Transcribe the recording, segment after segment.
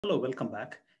Hello, welcome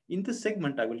back. In this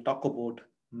segment, I will talk about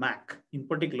MAC, in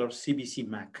particular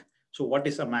CBC-MAC. So what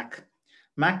is a MAC?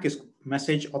 MAC is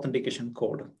message authentication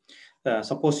code.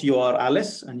 Suppose you are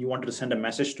Alice and you wanted to send a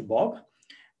message to Bob.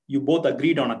 You both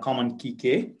agreed on a common key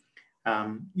K.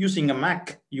 Using a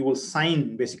MAC, you will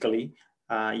sign basically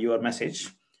your message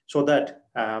so that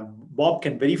Bob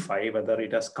can verify whether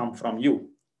it has come from you,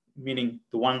 meaning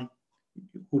the one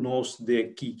who knows the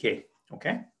key K.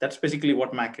 Okay, that's basically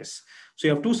what MAC is. So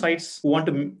you have two sides who want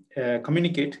to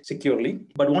communicate securely,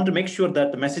 but want to make sure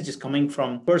that the message is coming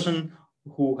from a person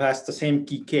who has the same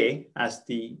key K as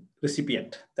the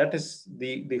recipient. That is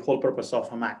the whole purpose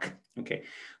of a MAC. Okay,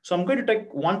 so I'm going to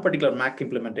take one particular MAC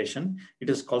implementation. It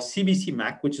is called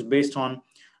CBC-MAC, which is based on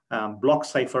block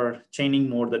cipher chaining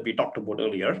mode that we talked about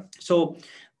earlier. So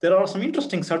there are some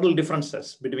interesting subtle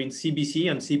differences between CBC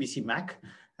and CBC-MAC.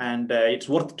 And it's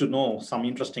worth to know some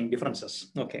interesting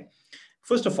differences. Okay,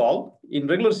 first of all, in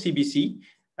regular CBC,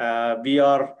 we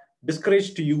are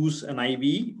discouraged to use an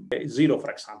IV 0, for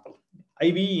example.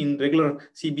 IV in regular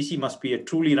CBC must be a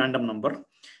truly random number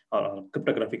or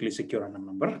cryptographically secure random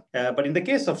number. But in the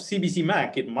case of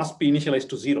CBC-MAC, it must be initialized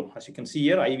to 0. As you can see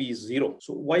here, IV is 0.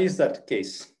 So why is that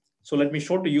case? So let me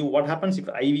show to you what happens if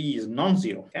IV is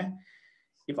non-zero. Okay,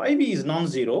 if IV is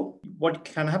non-zero, what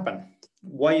can happen?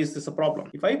 Why is this a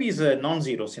problem? If IV is a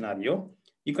non-zero scenario,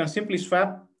 you can simply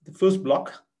swap the first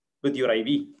block with your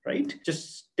IV, right?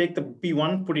 Just take the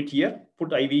P1, put it here,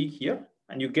 put IV here,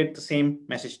 and you get the same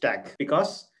message tag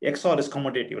because XOR is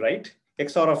commutative, right?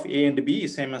 XOR of A and B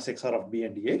is same as XOR of B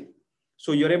and A.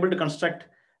 So you're able to construct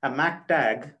a MAC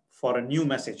tag for a new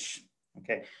message,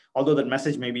 okay? Although that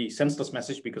message may be senseless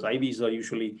message because IVs are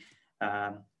usually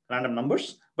random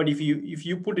numbers. But if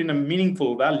you put in a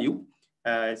meaningful value,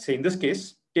 say in this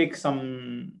case, take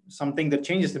something that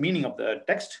changes the meaning of the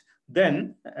text,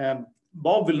 then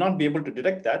Bob will not be able to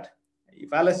detect that.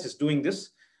 If Alice is doing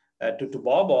this to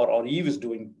Bob or Eve is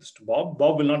doing this to Bob,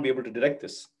 Bob will not be able to detect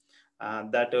this,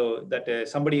 that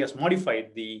somebody has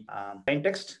modified the plain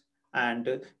text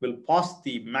and will pass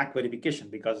the MAC verification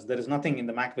because there is nothing in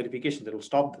the MAC verification that will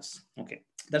stop this. Okay,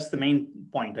 that's the main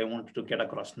point I wanted to get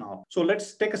across now. So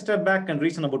let's take a step back and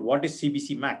reason about what is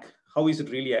CBC-MAC. How is it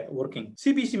really working?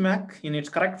 CBC-MAC in its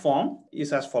correct form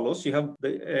is as follows. You have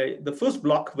the first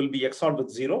block will be XORed with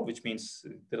 0, which means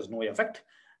there is no effect.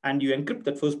 And you encrypt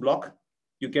that first block.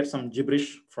 You get some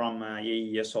gibberish from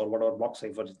AES or whatever block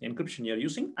cipher encryption you're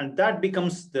using. And that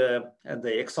becomes the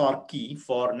XOR key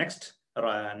for next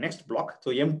block.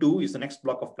 So M2 is the next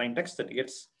block of plain text that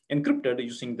gets encrypted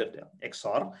using that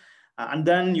XOR. And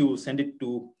then you send it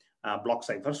to block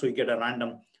cipher. So you get a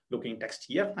random looking text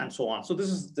here and so on. So this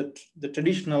is the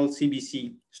traditional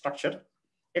CBC structure,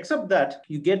 except that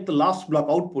you get the last block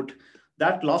output.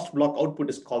 That last block output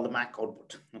is called the MAC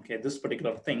output. Okay, this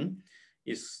particular thing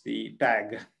is the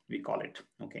tag, we call it.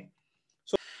 Okay.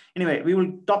 So anyway, we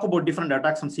will talk about different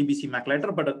attacks on CBC-MAC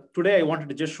later, but today I wanted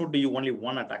to just show to you only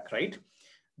one attack, right?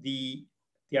 The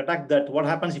attack that what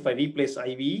happens if I replace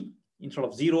IV instead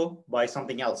of 0 by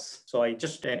something else. So I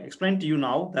just explained to you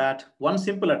now that one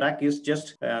simple attack is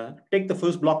just take the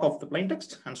first block of the plain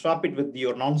text and swap it with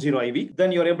your non-zero IV.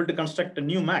 Then you're able to construct a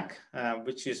new MAC,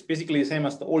 which is basically the same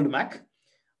as the old MAC.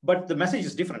 But the message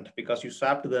is different because you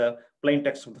swapped the plain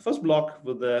text of the first block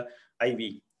with the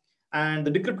IV. And the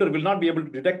decryptor will not be able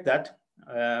to detect that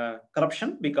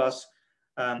corruption because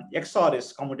XOR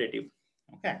is commutative.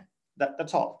 Okay,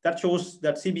 that's all. That shows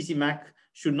that CBC-MAC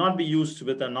should not be used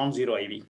with a non-zero IV.